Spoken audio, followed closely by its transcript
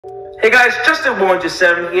Hey guys,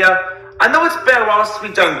 Justin1127 here. I know it's been a while since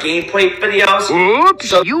we've done gameplay videos. Oops,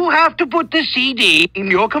 so you have to put the CD in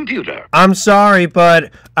your computer. I'm sorry, but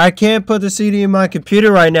I can't put the CD in my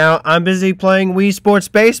computer right now. I'm busy playing Wii Sports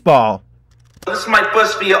Baseball. This is my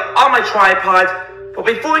first video on my tripod, but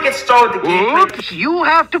before we get started with the gameplay... Oops, you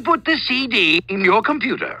have to put the CD in your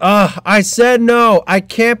computer. I said no. I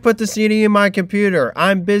can't put the CD in my computer.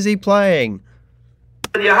 I'm busy playing.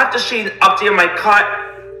 I have to show you an update on my cut.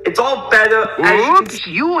 It's all better. Oops,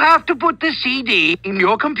 you have to put the CD in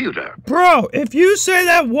your computer. Bro, if you say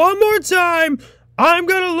that one more time, I'm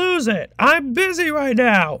gonna lose it. I'm busy right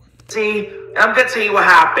now. See, I'm gonna tell you what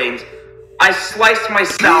happened. I sliced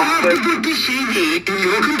myself with... Put the CD in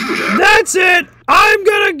your computer. That's it! I'm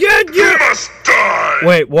gonna get you! You must die!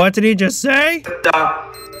 Wait, what did he just say?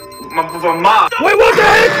 with a mug. Wait, what the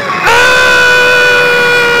heck?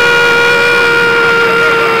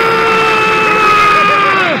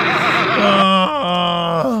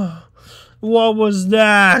 What was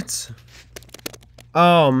that?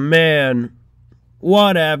 Oh, man.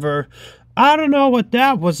 Whatever. I don't know what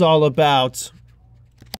that was all about.